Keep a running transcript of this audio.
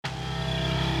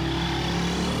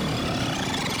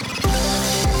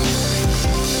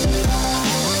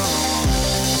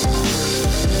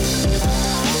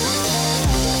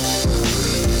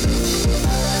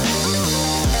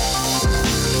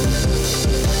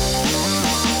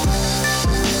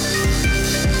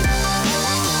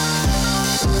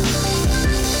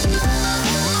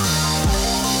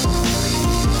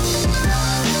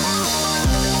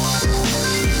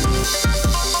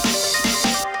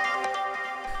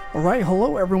All right,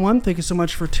 hello everyone. Thank you so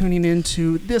much for tuning in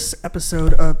to this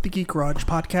episode of the Geek Garage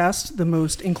podcast, the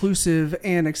most inclusive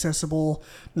and accessible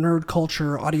nerd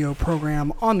culture audio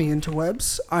program on the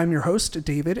interwebs. I'm your host,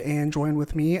 David, and joined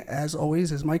with me, as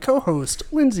always, is my co-host,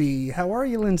 Lindsay. How are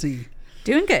you, Lindsay?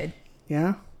 Doing good.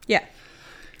 Yeah? Yeah.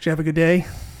 Did you have a good day?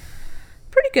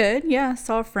 Pretty good. Yeah.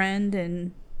 Saw a friend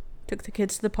and took the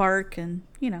kids to the park and,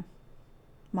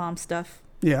 mom stuff.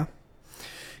 Yeah.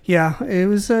 Yeah, it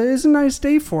was a nice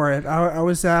day for it. I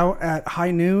was out at high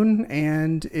noon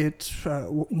and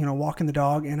walking the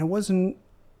dog, and it wasn't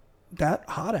that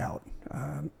hot out.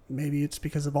 Maybe it's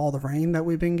because of all the rain that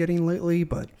we've been getting lately,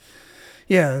 but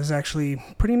yeah, it was actually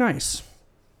pretty nice.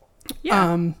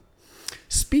 Yeah.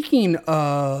 Speaking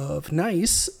of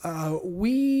nice,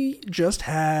 we just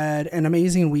had an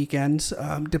amazing weekend.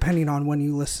 Depending on when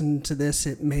you listen to this,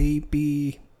 it may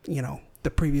be, the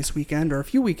previous weekend or a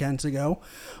few weekends ago.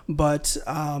 But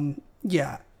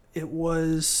it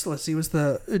was, it was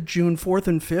the June 4th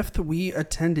and 5th. We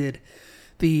attended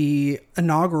the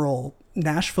inaugural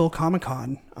Nashville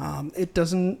Comic-Con. It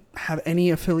doesn't have any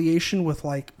affiliation with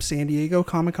like San Diego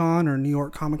Comic-Con or New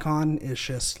York Comic-Con. It's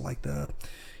just like the,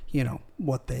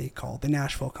 what they call the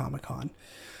Nashville Comic-Con.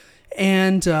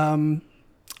 And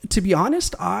to be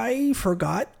honest, I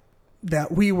forgot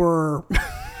that we were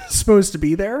supposed to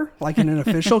be there, like in an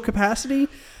official capacity.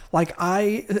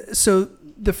 So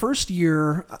the first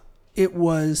year it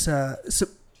was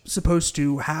supposed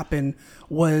to happen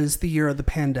was the year of the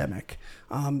pandemic.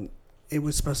 It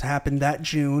was supposed to happen that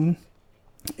June.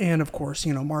 And of course,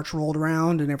 March rolled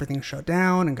around and everything shut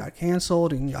down and got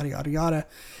canceled and yada, yada, yada.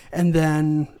 And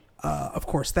then, of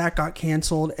course, that got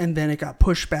canceled, and then it got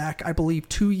pushed back, I believe,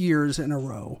 2 years in a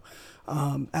row,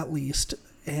 at least.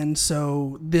 And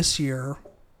so this year,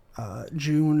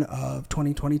 June of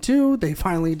 2022, they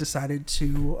finally decided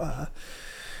to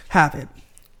have it.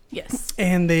 Yes.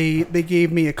 And they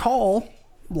gave me a call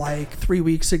like 3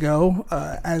 weeks ago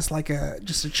as like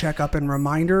just a checkup and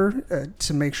reminder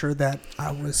to make sure that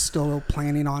I was still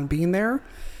planning on being there.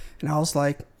 And I was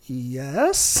like,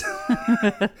 yes.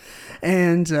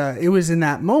 And it was in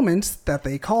that moment that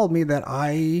they called me that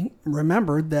I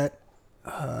remembered that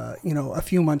a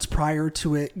few months prior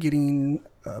to it getting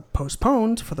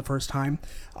postponed for the first time,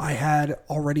 I had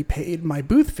already paid my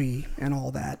booth fee and all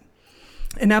that.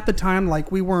 And at the time,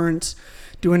 like, we weren't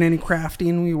doing any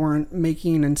crafting. We weren't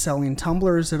making and selling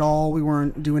tumblers at all. We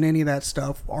weren't doing any of that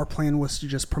stuff. Our plan was to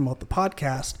just promote the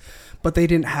podcast, but they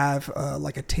didn't have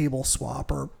like a table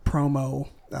swap or promo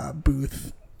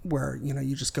booth where,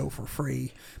 you just go for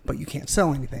free, but you can't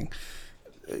sell anything.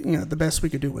 The best we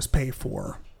could do was pay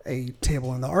for a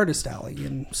table in the artist alley,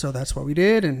 and so that's what we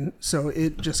did. And so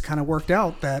it just kind of worked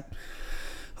out that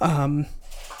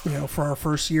for our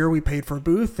first year we paid for a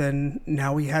booth, and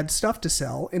now we had stuff to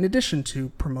sell in addition to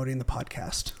promoting the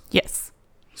podcast. Yes.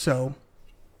 So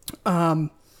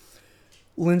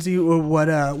Lindsay,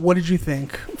 what did you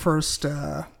think? First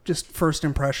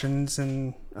impressions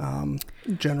and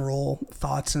general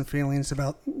thoughts and feelings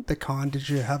about the con. Did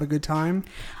you have a good time?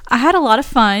 I had a lot of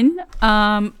fun.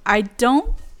 I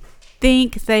don't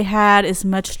think they had as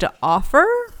much to offer.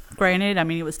 Granted, I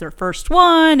mean, it was their first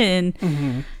one,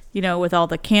 and with all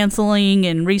the canceling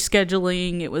and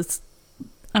rescheduling,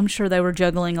 I'm sure they were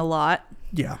juggling a lot.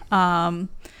 Yeah.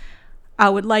 I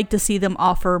would like to see them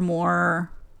offer more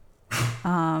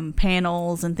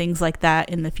panels and things like that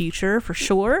in the future, for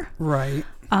sure. Right.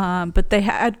 But they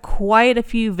had quite a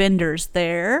few vendors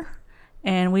there,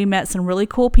 and we met some really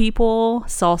cool people,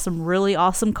 saw some really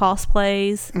awesome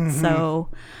cosplays. So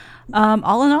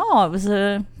all in all, it was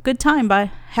a good time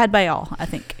had by all, I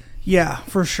think. Yeah,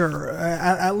 for sure.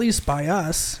 At least by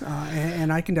us.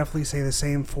 And I can definitely say the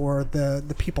same for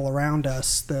the people around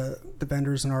us, the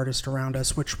vendors and artists around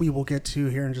us, which we will get to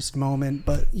here in just a moment.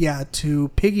 But yeah, to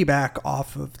piggyback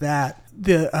off of that,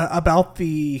 about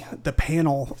the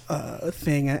panel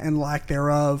thing and lack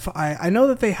thereof, I know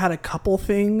that they had a couple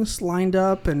things lined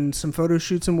up and some photo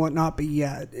shoots and whatnot. But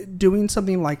yeah, doing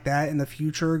something like that in the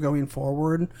future going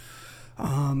forward,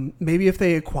 maybe if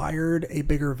they acquired a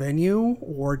bigger venue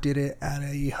or did it at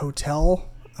a hotel,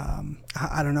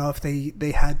 I don't know if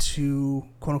they had to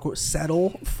quote unquote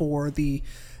settle for the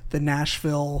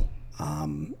Nashville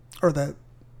or the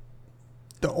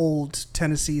old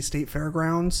Tennessee State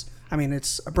Fairgrounds. I mean,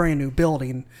 it's a brand new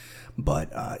building, but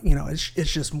it's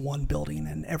just one building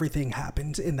and everything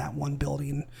happens in that one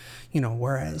building.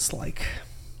 Whereas like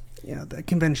the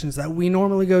conventions that we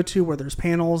normally go to where there's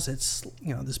panels, it's,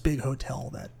 this big hotel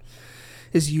that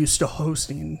is used to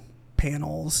hosting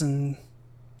panels and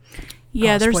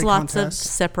there's lots contests.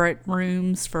 of separate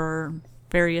rooms for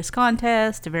various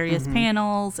contests, various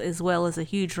panels, as well as a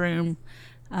huge room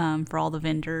for all the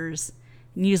vendors,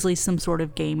 and usually some sort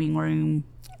of gaming room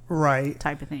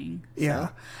type of thing. Yeah.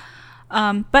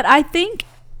 So, but I think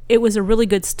it was a really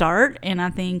good start, and I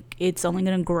think it's only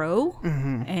going to grow.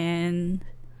 And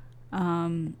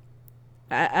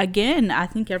again, I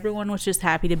think everyone was just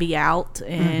happy to be out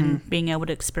and being able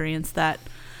to experience that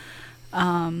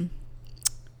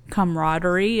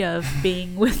camaraderie of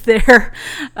being with their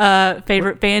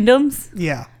favorite fandoms.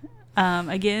 Yeah.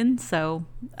 Again, so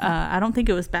I don't think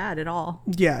it was bad at all.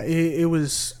 Yeah, it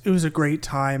was a great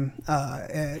time.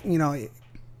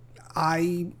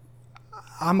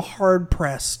 I'm hard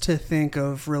pressed to think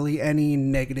of really any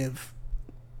negative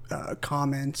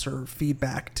comments or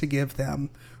feedback to give them.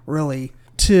 Really,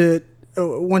 to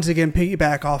once again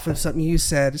piggyback off of something you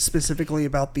said specifically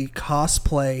about the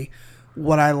cosplay.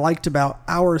 What I liked about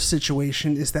our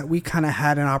situation is that we kind of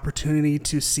had an opportunity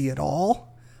to see it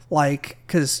all. Like,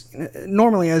 because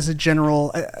normally as a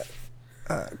general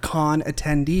con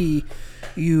attendee,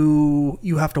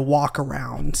 you have to walk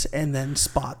around and then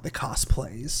spot the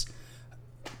cosplays.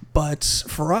 But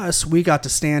for us, we got to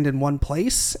stand in one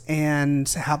place and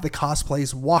have the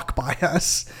cosplays walk by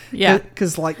us. Yeah.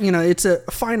 Because, it's a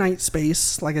finite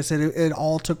space. Like I said, it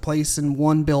all took place in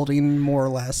one building, more or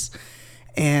less.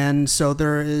 And so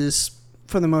there is,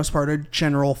 for the most part, a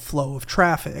general flow of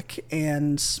traffic.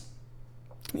 And,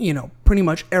 pretty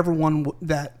much everyone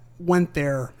that went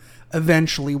there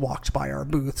eventually walked by our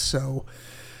booth. So,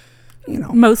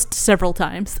 most several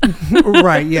times.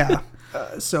 Right, yeah.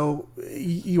 So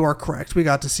you are correct. We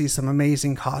got to see some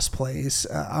amazing cosplays.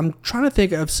 I'm trying to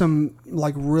think of some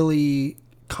really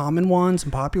common ones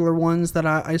and popular ones that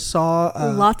I saw.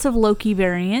 Lots of Loki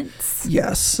variants.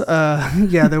 Yes.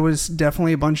 Yeah, there was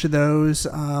definitely a bunch of those.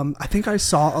 I think I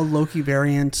saw a Loki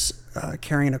variant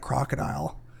carrying a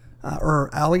crocodile or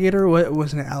alligator. What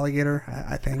was an alligator?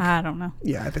 I think. I don't know.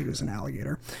 Yeah, I think it was an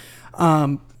alligator.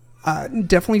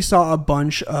 Definitely saw a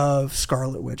bunch of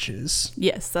Scarlet Witches.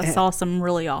 Yes, I saw some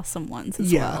really awesome ones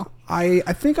as well. I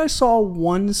think I saw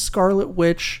one Scarlet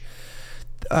Witch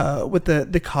with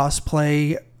the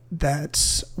cosplay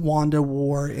that Wanda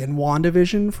wore in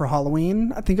WandaVision for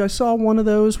Halloween. I think I saw one of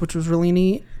those, which was really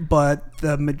neat. But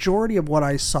the majority of what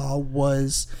I saw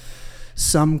was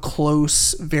some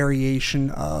close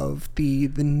variation of the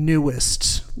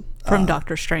newest from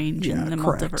Doctor Strange in the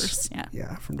correct. multiverse.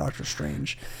 Yeah, from Doctor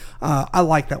Strange. I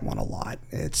like that one a lot.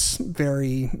 It's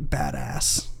very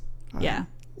badass. Yeah.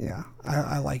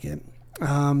 I like it.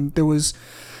 There was,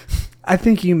 I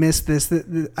think you missed this.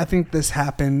 I think this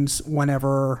happens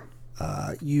whenever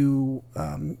you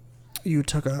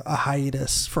took a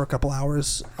hiatus for a couple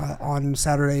hours on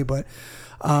Saturday, but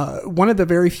one of the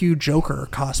very few Joker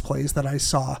cosplays that I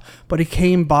saw, but he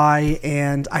came by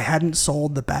and I hadn't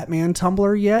sold the Batman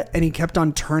tumbler yet, and he kept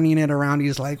on turning it around.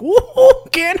 He's like, "Whoa,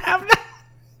 can't have that."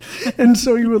 And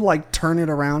so he would turn it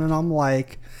around, and I'm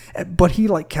like, but he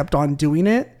kept on doing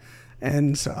it.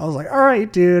 And so I was like, all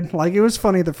right, dude, it was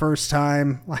funny the first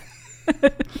time,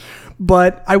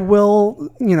 but I will,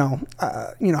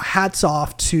 hats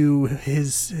off to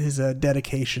his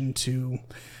dedication to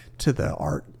the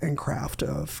art and craft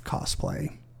of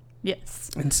cosplay.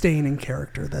 Yes. And staying in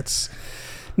character. That's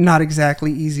not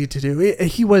exactly easy to do.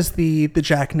 He was the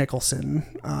Jack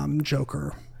Nicholson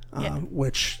Joker,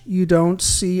 which you don't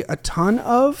see a ton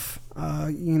of.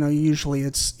 Usually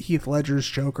it's Heath Ledger's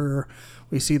Joker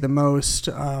we see the most.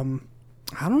 I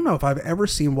don't know if I've ever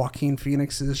seen Joaquin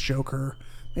Phoenix's Joker,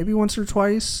 maybe once or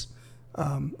twice.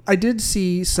 I did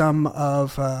see some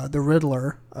of the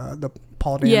Riddler, the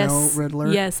Paul Dano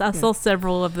Riddler. Yes, I saw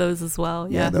several of those as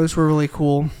well. Yeah, those were really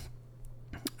cool.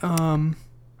 Lots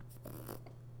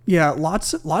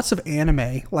of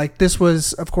anime. This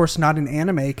was, of course, not an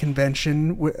anime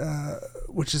convention,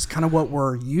 which is kind of what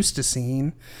we're used to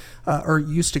seeing, or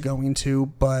used to going to,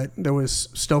 but there was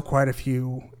still quite a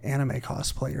few anime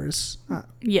cosplayers.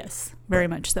 Yes, very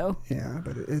much so. Yeah,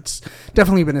 but it's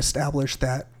definitely been established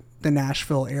that the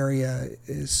Nashville area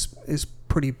is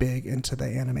pretty big into the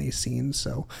anime scene,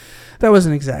 so that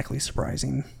wasn't exactly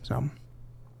surprising. So,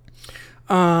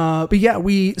 but yeah,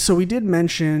 we did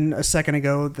mention a second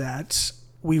ago that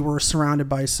we were surrounded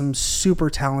by some super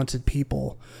talented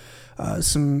people,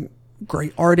 some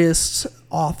great artists,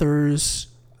 authors,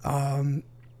 a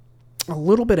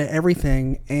little bit of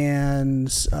everything. And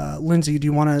Lindsay, do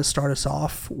you want to start us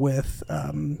off with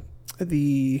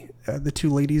the two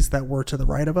ladies that were to the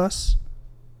right of us?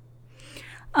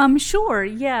 Sure.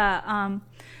 Yeah.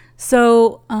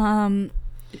 So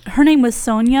her name was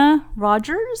Sonia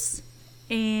Rogers,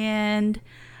 and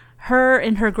her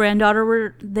and her granddaughter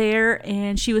were there,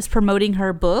 and she was promoting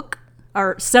her book,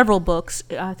 or several books.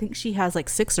 I think she has like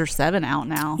 6 or 7 out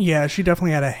now. Yeah, she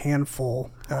definitely had a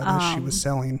handful that she was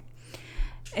selling.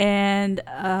 And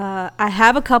I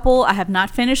have a couple. I have not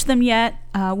finished them yet.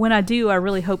 When I do, I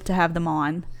really hope to have them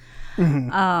on.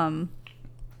 Mm-hmm.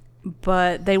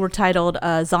 But they were titled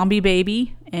Zombie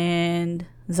Baby and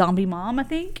Zombie Mom, I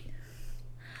think.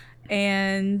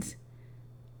 And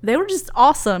they were just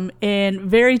awesome and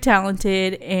very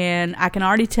talented, and I can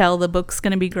already tell the book's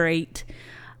going to be great.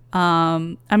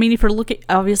 I mean, if you're looking,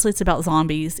 obviously it's about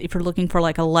zombies. If you're looking for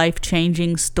like a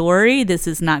life-changing story, this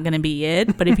is not going to be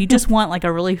it. But if you just want like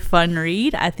a really fun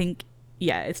read, I think,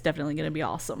 yeah, it's definitely going to be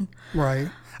awesome. Right.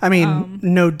 I mean,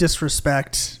 no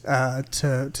disrespect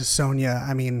to Sonia.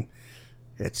 I mean,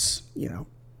 it's, you know,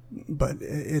 but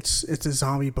it's a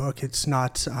zombie book. It's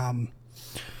not,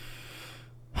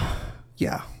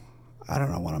 yeah, I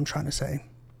don't know what I'm trying to say.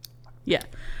 Yeah.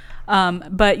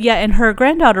 But yeah, and her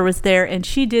granddaughter was there, and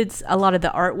she did a lot of the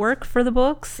artwork for the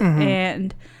books,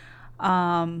 and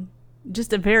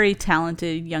just a very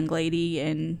talented young lady,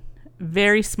 and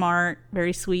very smart,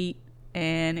 very sweet,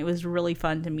 and it was really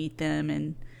fun to meet them,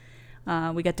 and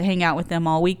we got to hang out with them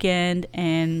all weekend,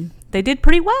 and they did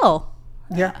pretty well.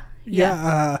 Yeah.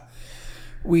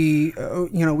 We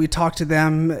talked to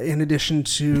them in addition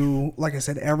to, like I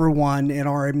said, everyone in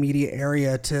our immediate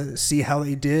area to see how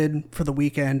they did for the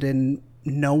weekend, and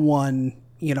no one,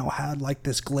 you know, had like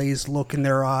this glazed look in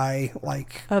their eye,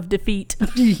 like of defeat.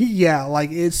 Yeah,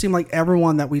 like it seemed like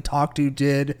everyone that we talked to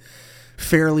did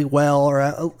fairly well, or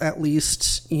at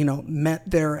least, you know, met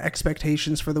their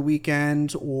expectations for the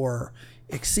weekend, or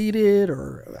exceeded,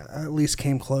 or at least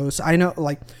came close. I know,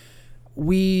 like,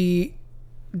 we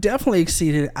definitely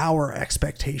exceeded our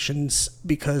expectations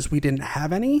because we didn't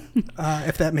have any,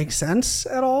 if that makes sense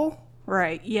at all.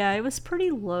 Right. Yeah, it was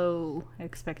pretty low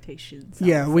expectations.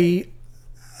 Yeah, we,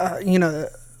 you know,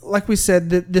 like we said,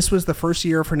 this was the first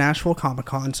year for Nashville Comic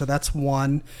Con, so that's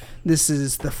one. This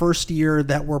is the first year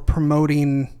that we're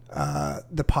promoting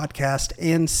the podcast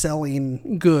and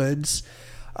selling goods,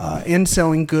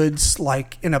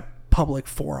 like in a public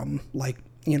forum. Like,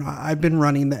 you know, I've been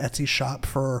running the Etsy shop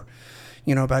for,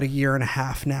 you know, about 1.5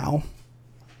 years now.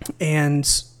 And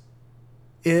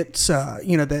it's,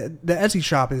 you know, the Etsy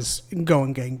shop is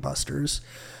going gangbusters,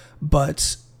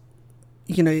 but,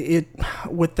 you know,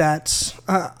 with that,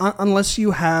 unless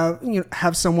you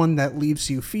have someone that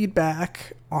leaves you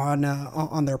feedback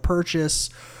on their purchase,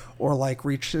 or like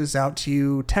reaches out to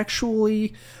you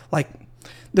textually, like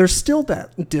there's still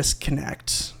that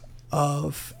disconnect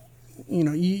of, you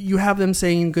know, you have them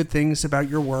saying good things about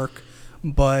your work,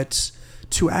 but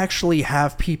to actually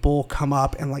have people come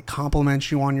up and like compliment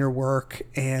you on your work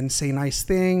and say nice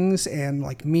things, and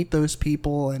like meet those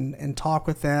people and talk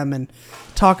with them and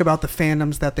talk about the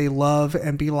fandoms that they love,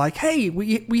 and be like, hey,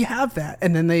 we have that,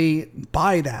 and then they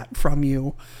buy that from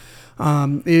you,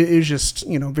 it is just,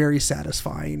 you know, very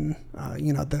satisfying.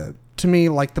 You know, to me,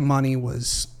 like, the money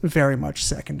was very much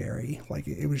secondary. Like,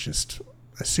 it was just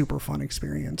a super fun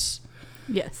experience.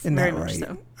 Yes, in very that, much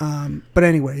right? so. But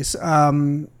anyways,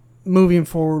 moving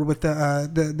forward with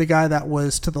the guy that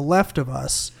was to the left of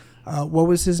us, what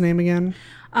was his name again?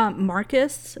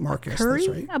 Marcus Curry, that's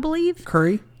right. I believe.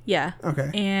 Curry? Yeah. Okay.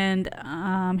 And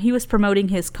he was promoting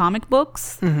his comic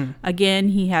books. Mm-hmm. Again,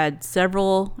 he had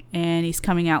several, and he's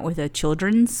coming out with a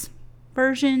children's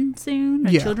version soon,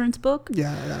 a children's book.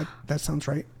 Yeah, that sounds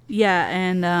right. Yeah,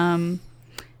 and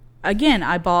again,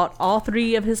 I bought all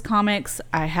 3 of his comics.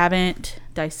 I haven't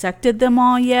dissected them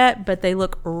all yet, but they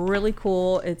look really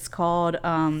cool. It's called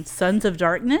Sons of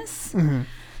Darkness, mm-hmm.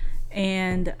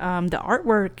 and the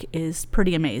artwork is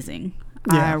pretty amazing.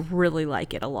 Yeah. I really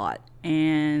like it a lot,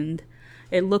 and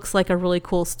it looks like a really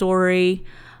cool story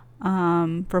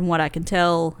from what I can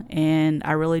tell, and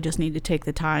I really just need to take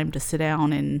the time to sit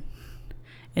down and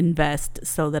invest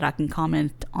so that I can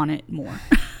comment on it more.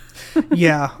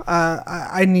 Yeah,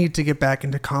 I need to get back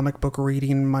into comic book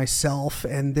reading myself,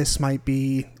 and this might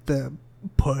be the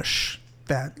push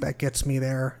that gets me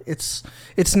there.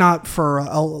 It's not for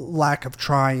a lack of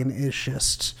trying. It's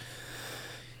just,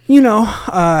 you know,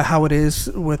 how it is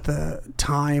with the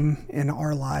time in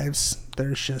our lives.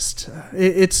 There's just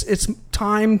it's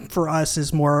time for us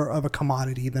is more of a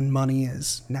commodity than money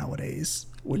is nowadays,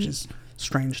 which is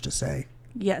strange to say.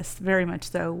 Yes, very much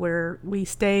so. We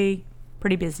stay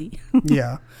pretty busy.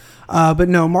 Yeah. But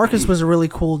no, Marcus was a really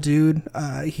cool dude.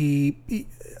 He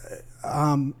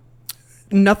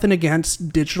nothing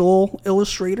against digital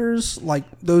illustrators. Like,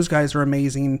 those guys are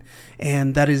amazing,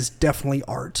 and that is definitely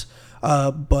art.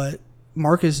 But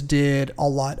Marcus did a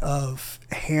lot of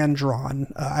hand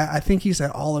drawn. I think he said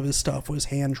all of his stuff was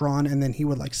hand drawn, and then he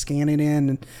would like scan it in.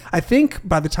 And I think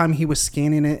by the time he was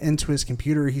scanning it into his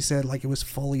computer, he said like it was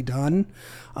fully done.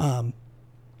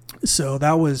 So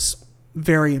that was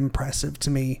very impressive to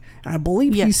me. And I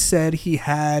believe he said he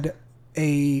had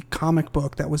a comic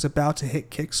book that was about to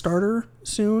hit Kickstarter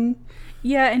soon.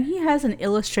 Yeah, and he has an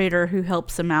illustrator who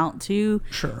helps him out too.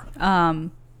 Sure.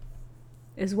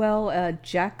 As well,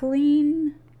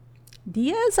 Jacqueline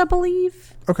Diaz, I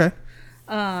believe. Okay.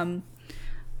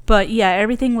 But yeah,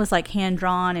 everything was like hand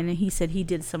drawn, and he said he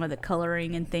did some of the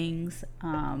coloring and things.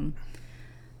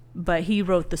 But he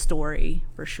wrote the story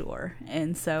for sure.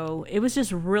 And so it was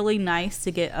just really nice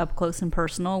to get up close and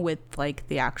personal with like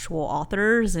the actual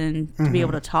authors and to be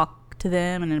able to talk to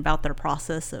them and about their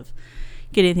process of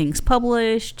getting things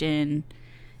published. And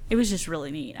it was just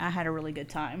really neat. I had a really good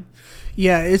time.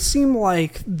 Yeah, it seemed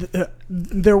like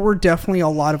there were definitely a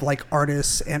lot of like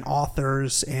artists and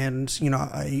authors and, you know,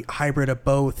 a hybrid of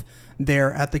both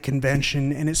there at the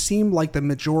convention. And it seemed like the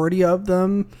majority of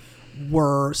them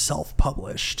were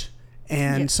self-published.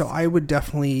 And so I would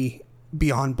definitely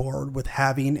be on board with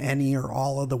having any or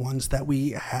all of the ones that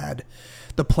we had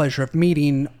the pleasure of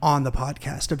meeting on the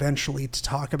podcast eventually to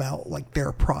talk about like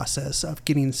their process of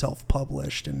getting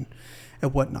self-published and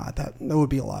whatnot. That would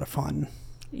be a lot of fun.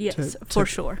 Yes, for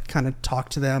sure. Kind of talk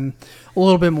to them a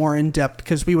little bit more in depth,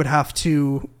 because we would have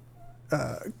to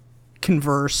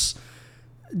converse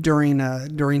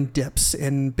during dips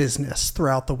in business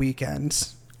throughout the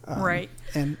weekends. Right.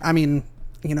 And I mean,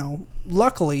 you know,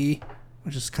 luckily,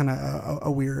 which is kind of a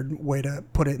weird way to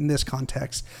put it in this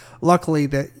context, luckily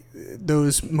that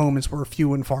those moments were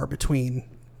few and far between,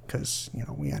 because, you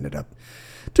know, we ended up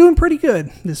doing pretty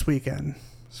good this weekend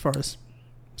as far as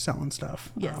selling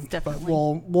stuff. Yes, definitely.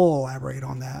 But we'll elaborate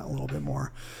on that a little bit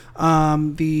more.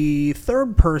 The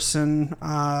third person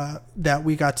that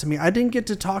we got to meet, I didn't get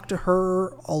to talk to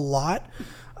her a lot,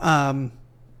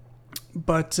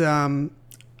 but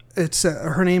it's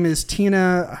her name is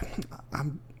Tina.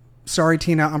 I'm sorry,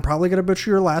 Tina. I'm probably gonna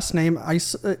butcher your last name.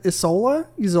 Isola.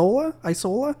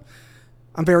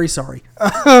 I'm very sorry.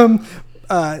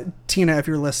 Tina, if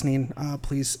you're listening,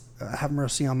 please have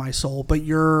mercy on my soul. But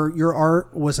your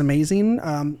art was amazing.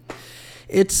 I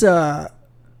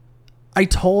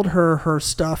told her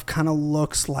stuff kind of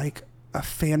looks like a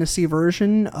fantasy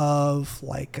version of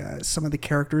like some of the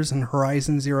characters in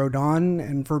Horizon Zero Dawn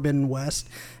and Forbidden West.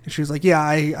 And she was like, yeah,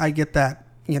 I get that,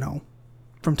 you know,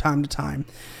 from time to time.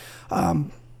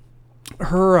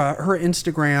 Her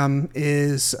Instagram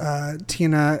is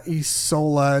Tina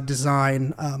Isola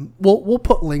Design. We'll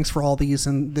put links for all these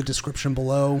in the description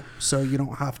below, so you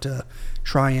don't have to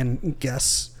try and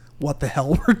guess what the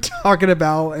hell we're talking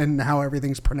about and how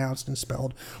everything's pronounced and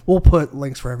spelled. We'll put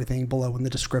links for everything below in the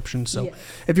description. So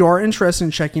if you are interested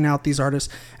in checking out these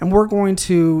artists, and we're going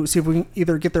to see if we can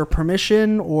either get their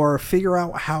permission or figure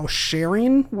out how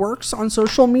sharing works on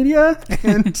social media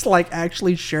and like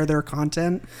actually share their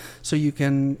content so you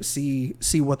can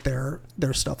see what their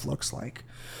stuff looks like.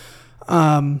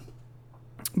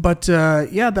 But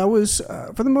yeah, that was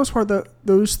for the most part.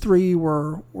 Those three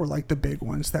were like the big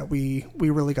ones that we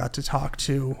really got to talk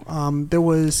to. There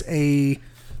was that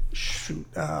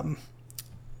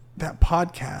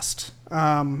podcast.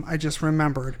 I just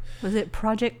remembered. Was it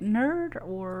Project Nerd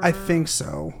or? I think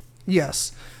so.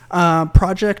 Yes,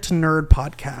 Project Nerd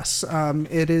Podcasts.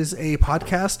 It is a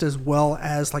podcast as well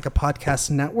as like a podcast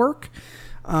network,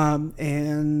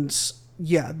 and.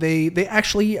 Yeah, they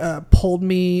actually pulled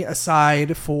me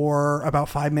aside for about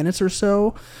 5 minutes or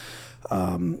so,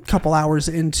 couple hours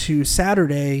into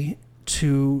Saturday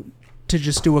to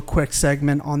just do a quick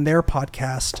segment on their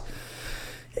podcast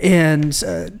and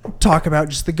talk about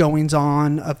just the goings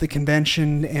on of the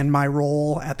convention and my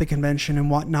role at the convention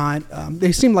and whatnot.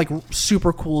 They seem like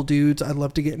super cool dudes. I'd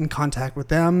love to get in contact with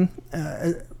them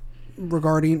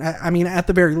regarding, I mean, at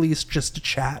the very least, just to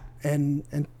chat and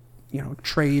you know,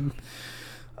 trade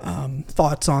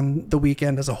thoughts on the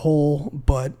weekend as a whole,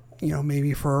 but, you know,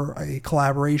 maybe for a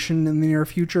collaboration in the near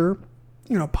future,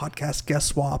 you know, podcast guest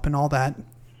swap and all that.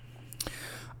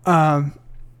 Yeah.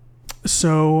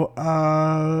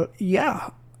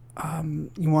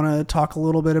 You want to talk a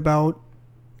little bit about,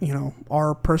 you know,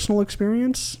 our personal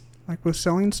experience, like with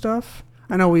selling stuff?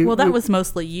 I know that was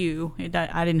mostly you.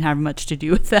 I didn't have much to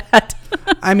do with that.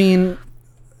 I mean,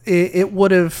 it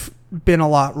would have been a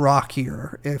lot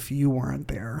rockier if you weren't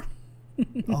there.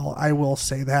 I will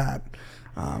say that,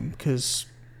 because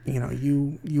you know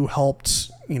you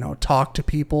helped, you know, talk to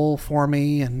people for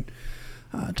me and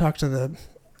talk to the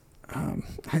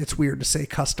it's weird to say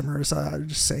customers,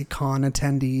 just say con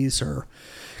attendees or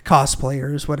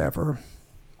cosplayers, whatever.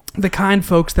 The kind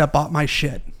folks that bought my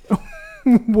shit.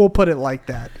 We'll put it like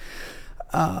that.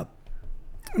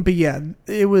 But yeah,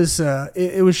 it was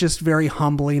just very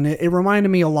humbling. It reminded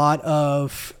me a lot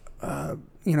of,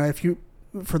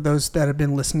 for those that have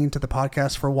been listening to the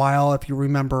podcast for a while, if you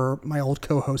remember my old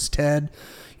co-host Ted,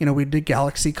 we did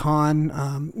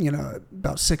GalaxyCon,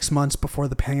 about 6 months before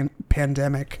the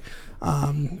pandemic.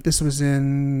 This was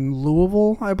in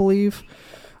Louisville, I believe.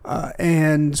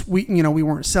 And we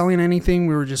weren't selling anything.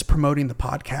 We were just promoting the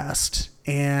podcast,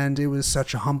 and it was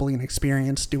such a humbling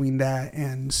experience doing that.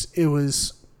 And it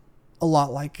was a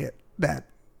lot like it that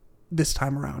this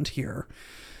time around here,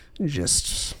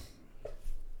 just,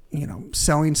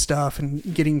 selling stuff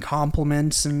and getting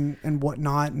compliments and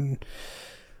whatnot. And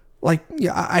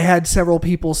I had several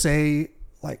people say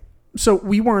so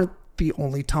we weren't the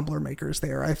only tumbler makers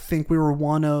there. I think we were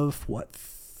one of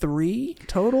 3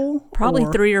 total? Probably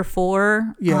 3 or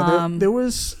 4. Yeah, there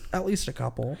was at least a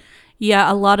couple.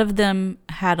 Yeah, a lot of them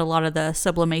had a lot of the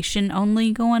sublimation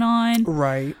only going on.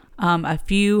 Right. A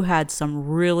few had some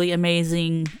really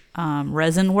amazing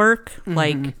resin work,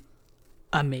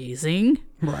 amazing.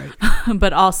 Right.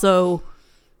 But also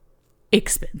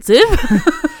expensive.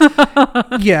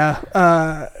 Yeah.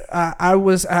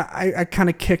 I kind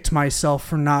of kicked myself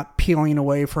for not peeling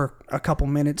away for a couple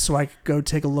minutes so I could go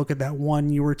take a look at that one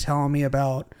you were telling me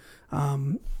about.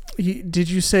 Did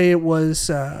you say it was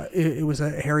it was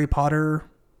a Harry Potter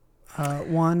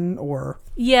one, or?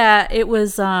 Yeah, it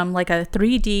was like a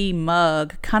 3D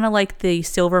mug, kind of like the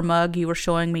silver mug you were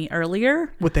showing me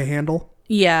earlier. With the handle?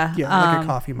 Yeah. Yeah, like a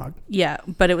coffee mug. Yeah,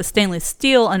 but it was stainless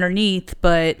steel underneath,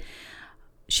 but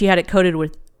she had it coated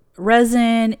with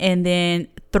resin, and then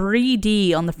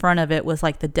 3D on the front of it was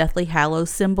like the Deathly Hallows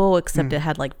symbol, except it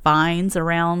had like vines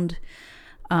around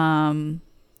the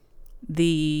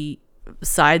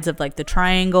sides of like the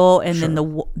triangle, and then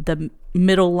the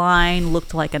middle line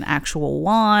looked like an actual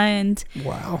wand.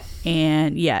 Wow.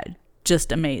 And yeah,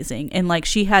 just amazing. And like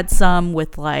she had some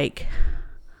with like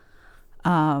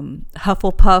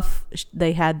Hufflepuff.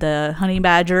 They had the honey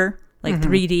badger, like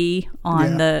 3D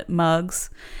on the mugs.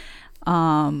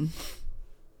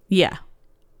 Yeah,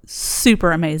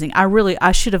 super amazing.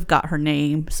 I should have got her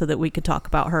name so that we could talk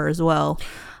about her as well.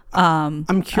 I'm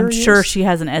curious. I'm sure she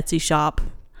has an Etsy shop.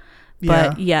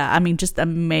 But yeah, I mean, just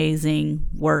amazing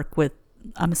work with,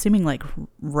 I'm assuming like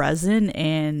resin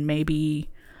and maybe.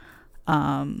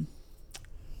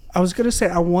 I was going to say,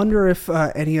 I wonder if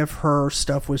any of her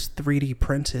stuff was 3D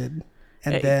printed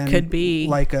and it then could be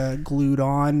like glued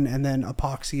on and then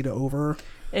epoxied over.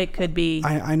 It could be.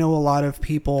 I know a lot of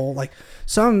people, like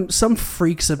some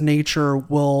freaks of nature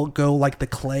will go like the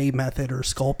clay method or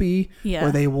Sculpey,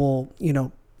 where they will,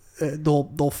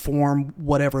 they'll form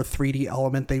whatever 3D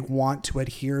element they want to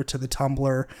adhere to the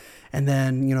tumbler, and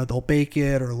then they'll bake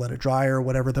it or let it dry or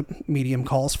whatever the medium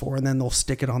calls for, and then they'll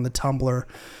stick it on the tumbler.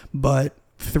 But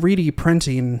 3D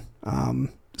printing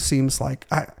seems like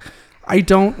I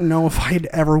don't know if I'd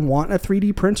ever want a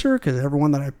 3D printer, because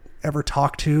everyone that I ever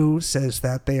talked to says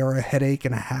that they are a headache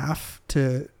and a half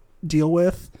to deal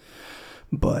with.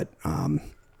 But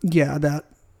yeah, that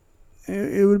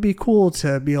it would be cool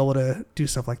to be able to do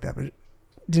stuff like that. But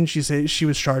didn't she say she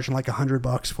was charging like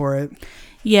 $100 for it?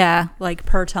 Yeah, like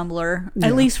per tumbler,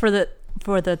 at least for the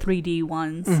 3D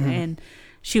ones. And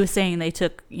she was saying they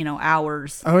took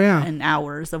hours and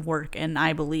hours of work, and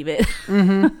I believe it.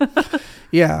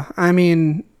 Yeah, I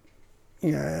mean,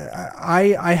 yeah,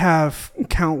 I have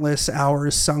countless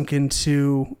hours sunk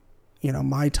into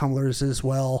my tumblers as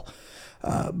well,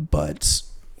 but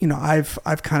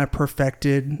I've kind of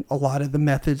perfected a lot of the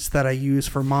methods that I use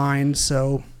for mine.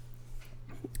 So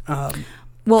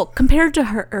well, compared to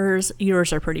hers,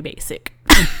 yours are pretty basic.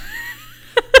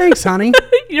 Thanks, honey.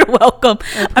 You're welcome.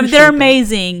 I mean, they're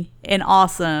amazing and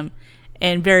awesome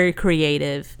and very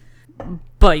creative,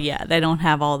 but yeah, they don't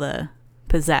have all the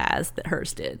pizzazz that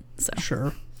hers did. So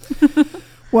sure.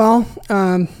 Well,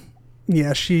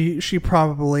 yeah, she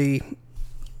probably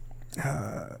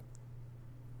had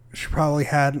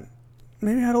a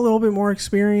little bit more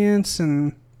experience,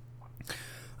 and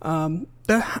I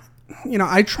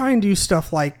try and do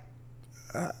stuff like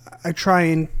I try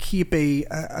and keep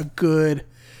a good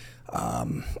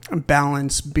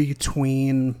balance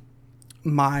between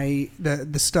the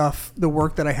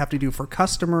work that I have to do for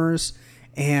customers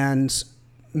and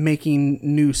making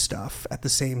new stuff at the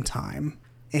same time.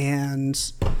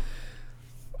 And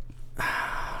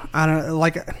I don't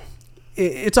like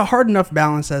it's a hard enough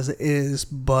balance as it is,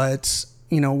 but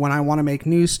when I want to make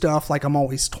new stuff, like I'm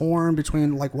always torn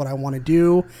between like what I want to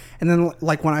do. And then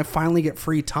like when I finally get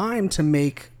free time to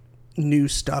make new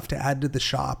stuff to add to the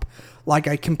shop, like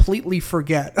I completely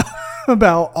forget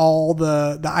about all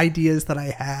the ideas that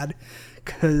I had,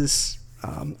 because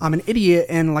I'm an idiot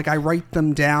and like I write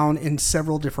them down in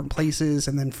several different places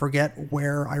and then forget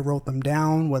where I wrote them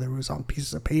down, whether it was on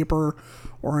pieces of paper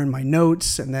or in my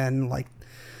notes, and then like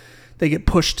they get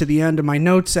pushed to the end of my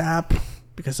notes app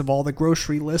because of all the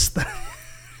grocery lists that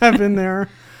have in there.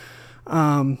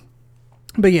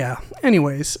 But yeah,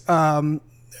 anyways,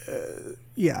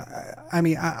 yeah, I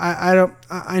mean,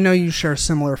 I know you share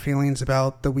similar feelings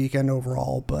about the weekend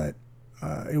overall, but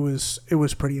it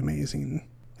was pretty amazing.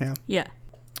 Yeah. Yeah.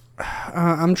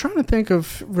 I'm trying to think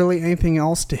of really anything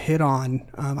else to hit on.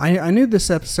 I knew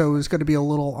this episode was going to be a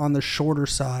little on the shorter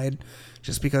side,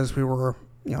 just because we were,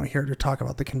 here to talk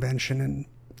about the convention, and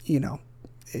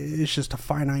it's just a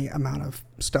finite amount of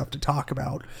stuff to talk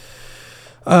about.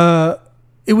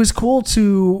 It was cool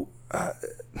to.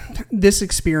 This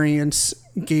experience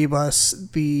gave us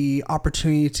the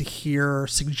opportunity to hear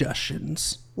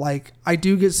suggestions. Like, I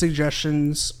do get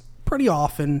suggestions pretty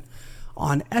often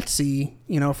on Etsy,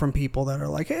 from people that are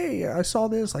like, hey, I saw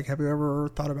this. Like, have you ever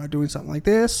thought about doing something like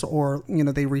this? Or,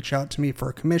 they reach out to me for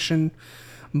a commission.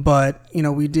 But,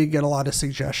 we did get a lot of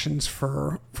suggestions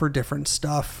for different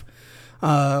stuff.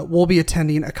 We'll be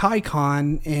attending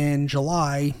AkaiCon in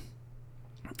July,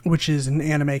 which is an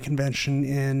anime convention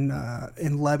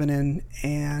in Lebanon,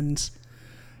 and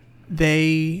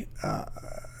they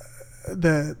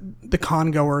the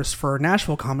con goers for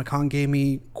Nashville Comic Con gave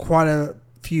me quite a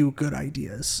few good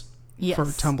ideas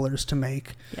for tumblers to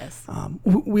make. Yes.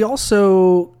 We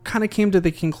also kind of came to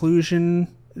the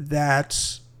conclusion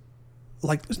that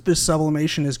like this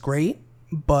sublimation is great,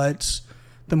 but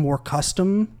the more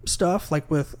custom stuff, like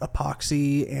with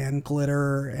epoxy and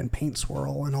glitter and paint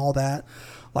swirl and all that,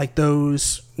 like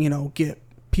those, get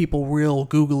people real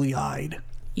googly eyed.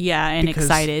 Yeah, and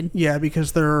excited. Yeah,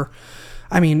 because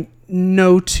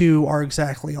no two are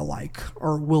exactly alike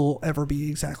or will ever be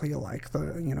exactly alike.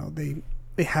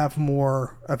 They have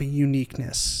more of a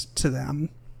uniqueness to them.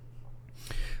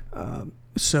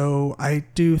 So I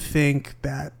do think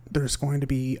that there's going to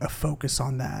be a focus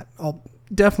on that. I'll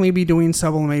definitely be doing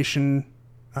sublimation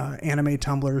anime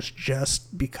tumblers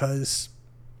just because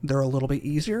they're a little bit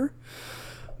easier.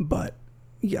 But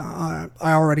yeah,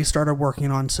 I already started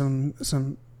working on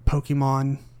some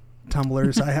Pokemon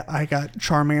tumblers. I got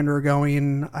Charmander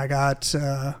going. I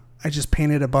just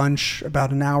painted a bunch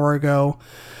about an hour ago.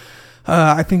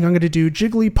 I think I'm going to do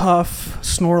Jigglypuff,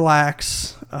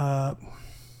 Snorlax,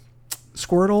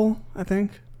 Squirtle, I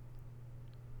think.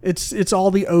 It's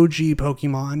all the OG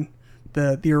Pokemon,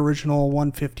 the original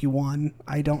 151.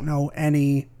 I don't know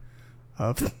any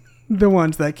of the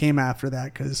ones that came after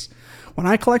that, because when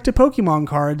I collected Pokemon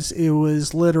cards, it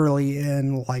was literally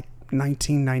in like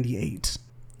 1998.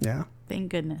 Yeah.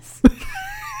 Thank goodness.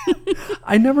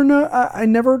 I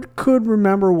never could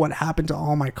remember what happened to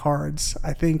all my cards.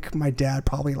 I think my dad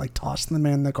probably like tossed them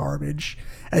in the garbage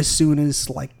as soon as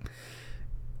like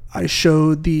I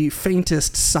showed the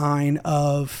faintest sign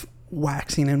of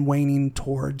waxing and waning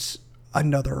towards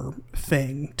another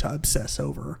thing to obsess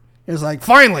over. It was like,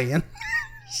 finally, and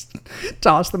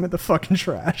toss them in the fucking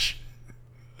trash.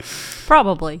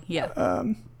 Probably, yeah.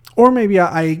 Or maybe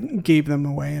I gave them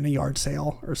away in a yard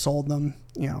sale or sold them,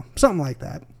 something like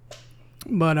that.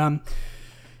 But,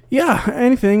 yeah,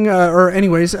 anything,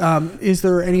 is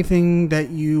there anything that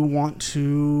you want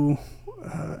to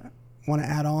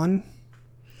add on?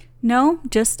 No,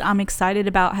 just I'm excited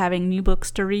about having new books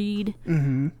to read.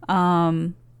 Mm-hmm.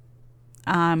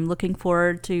 I'm looking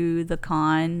forward to the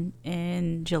con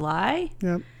in July.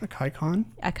 Yep, AkaiCon.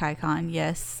 AkaiCon,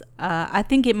 yes. I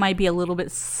think it might be a little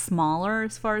bit smaller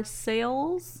as far as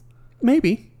sales.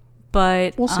 Maybe.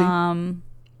 But we'll see.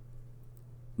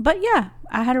 But yeah,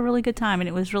 I had a really good time, and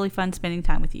it was really fun spending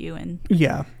time with you. And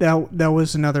yeah, that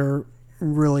was another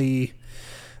really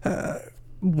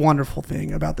wonderful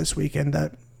thing about this weekend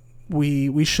that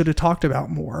we should have talked about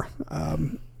more.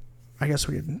 I guess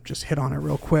we could just hit on it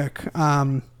real quick.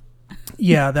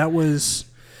 Yeah, that was...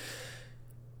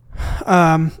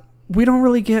 we don't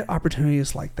really get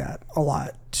opportunities like that a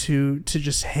lot to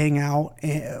just hang out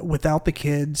without the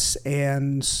kids.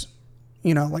 And,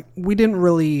 like we didn't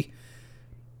really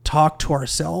talk to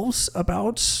ourselves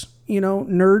about,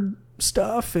 nerd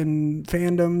stuff and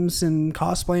fandoms and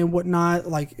cosplay and whatnot.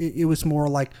 Like it was more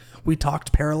like we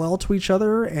talked parallel to each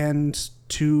other and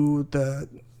to the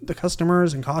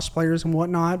customers and cosplayers and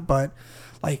whatnot, but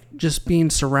like just being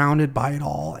surrounded by it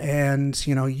all, and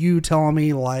you telling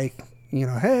me like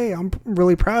hey, I'm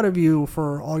really proud of you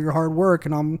for all your hard work,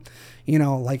 and I'm,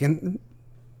 like,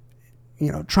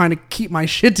 trying to keep my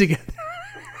shit together,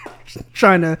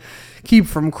 trying to keep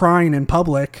from crying in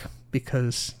public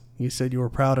because you said you were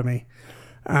proud of me.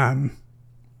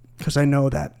 Because I know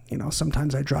that,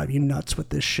 sometimes I drive you nuts with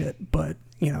this shit, but,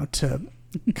 to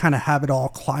kind of have it all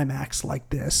climax like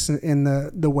this in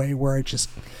the way where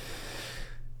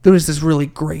there was this really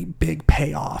great big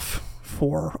payoff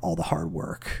for all the hard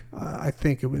work. I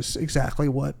think it was exactly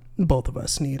what both of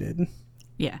us needed.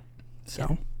 Yeah.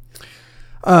 So,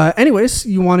 anyways,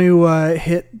 you want to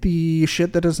hit the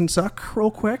shit that doesn't suck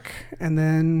real quick and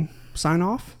then sign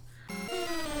off?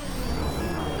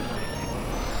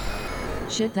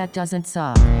 Shit that doesn't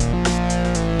suck.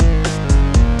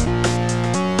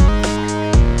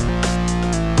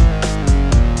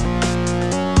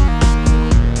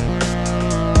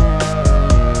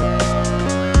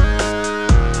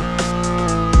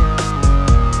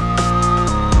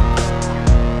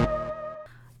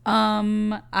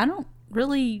 I don't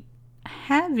really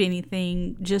have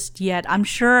anything just yet. I'm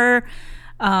sure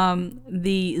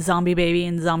the Zombie Baby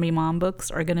and Zombie Mom books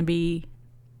are going to be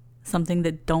something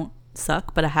that don't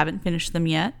suck, but I haven't finished them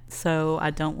yet, so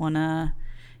I don't want to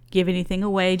give anything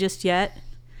away just yet.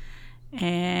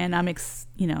 And I'm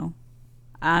excited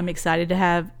to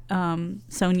have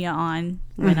Sonia on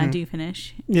when I do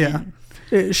finish. Yeah.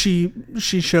 She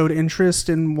showed interest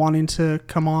in wanting to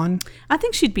come on. I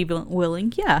think she'd be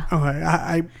willing. Yeah.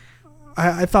 Okay.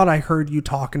 I thought I heard you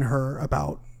talking to her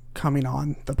about coming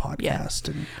on the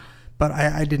podcast, but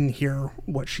I didn't hear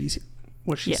what she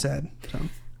said. So.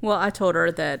 Well, I told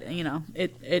her that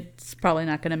it's probably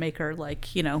not going to make her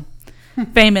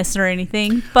famous or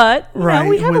anything, but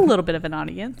we have a little bit of an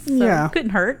audience, so it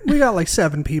couldn't hurt. We got like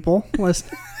 7 people.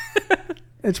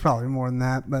 It's probably more than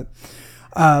that, but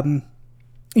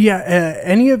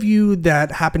any of you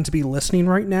that happen to be listening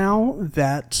right now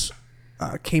that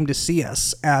came to see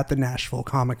us at the Nashville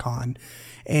Comic-Con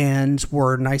and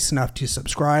were nice enough to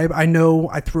subscribe. I know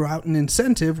I threw out an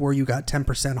incentive where you got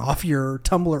 10% off your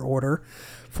Tumblr order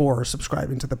for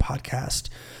subscribing to the podcast.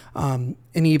 And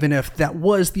even if that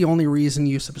was the only reason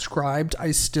you subscribed, I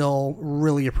still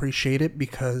really appreciate it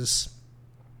because,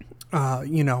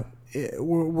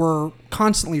 we're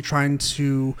constantly trying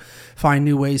to find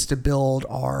new ways to build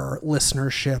our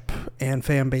listenership and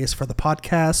fan base for the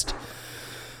podcast.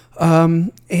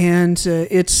 And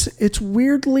it's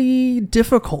weirdly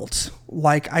difficult.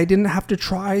 Like, I didn't have to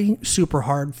try super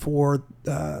hard for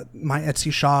my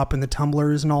Etsy shop and the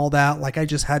Tumblrs and all that. Like, I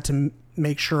just had to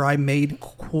make sure I made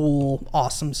cool,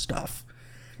 awesome stuff.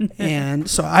 And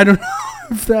so I don't know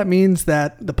if that means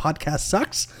that the podcast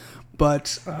sucks,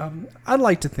 but I'd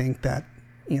like to think that,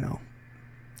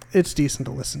 it's decent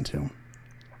to listen to.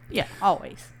 Yeah,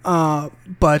 always.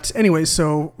 But anyway,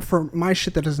 so for my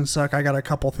shit that doesn't suck, I got a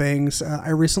couple things. I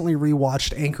recently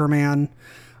rewatched Anchorman.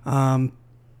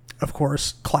 Of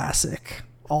course, classic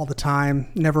all the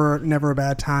time. Never a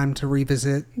bad time to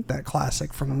revisit that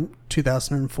classic from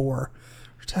 2004.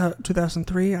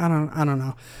 2003. I don't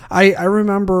know. I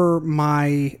remember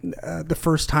the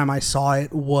first time I saw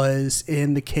it was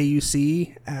in the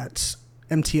KUC at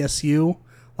MTSU,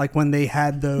 like when they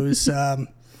had those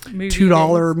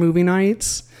 $2 movie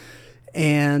nights,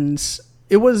 and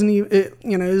it wasn't even it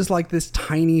was like this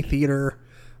tiny theater,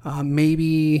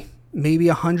 maybe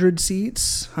 100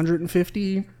 seats,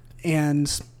 150,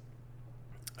 and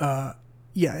but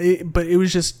it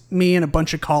was just me and a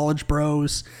bunch of college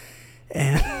bros.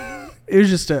 And it was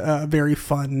just a very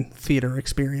fun theater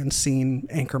experience seeing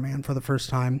Anchorman for the first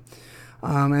time.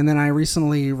 And then I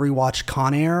recently rewatched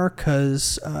Con Air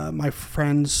because my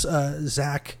friends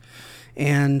Zach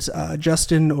and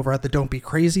Justin over at the Don't Be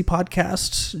Crazy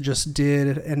podcast just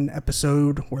did an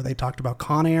episode where they talked about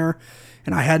Con Air.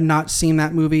 And I had not seen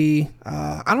that movie.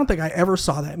 I don't think I ever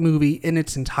saw that movie in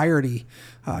its entirety.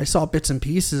 I saw bits and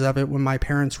pieces of it when my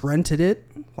parents rented it,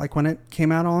 like when it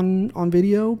came out on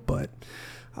video, but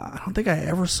I don't think I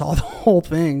ever saw the whole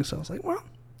thing. So I was like, well,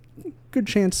 good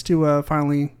chance to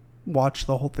finally watch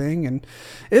the whole thing. And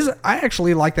I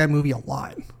actually like that movie a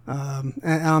lot. And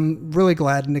I'm really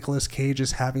glad Nicolas Cage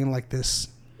is having like this,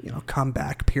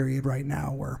 comeback period right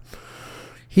now where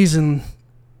he's in,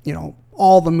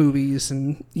 all the movies,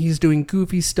 and he's doing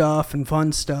goofy stuff and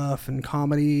fun stuff and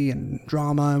comedy and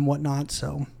drama and whatnot.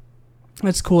 So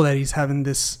it's cool that he's having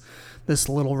this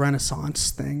little renaissance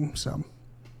thing. So,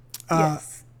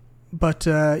 yes. But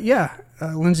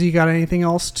Lindsay, you got anything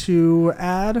else to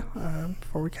add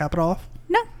before we cap it off?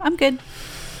 No, I'm good.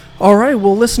 All right,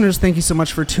 well, listeners, thank you so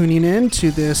much for tuning in to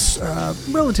this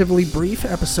relatively brief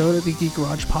episode of the Geek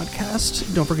Garage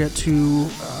podcast. Don't forget to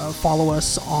follow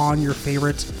us on your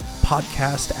favorite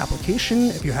podcast application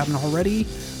if you haven't already.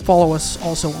 Follow us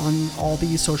also on all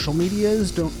the social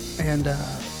medias. Don't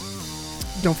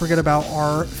forget about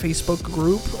our Facebook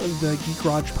group, the Geek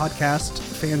Garage Podcast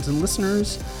fans and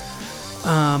listeners.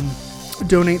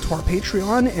 Donate to our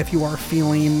Patreon if you are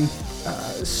feeling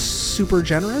super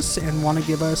generous and want to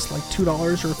give us like $2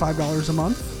 or $5 a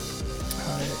month.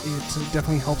 It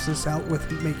definitely helps us out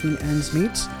with making ends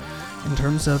meet in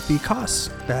terms of the costs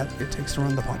that it takes to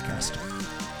run the podcast.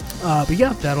 But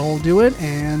yeah, that'll do it.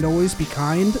 And always be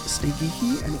kind, stay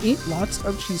geeky, and eat lots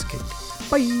of cheesecake.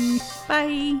 Bye.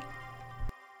 Bye.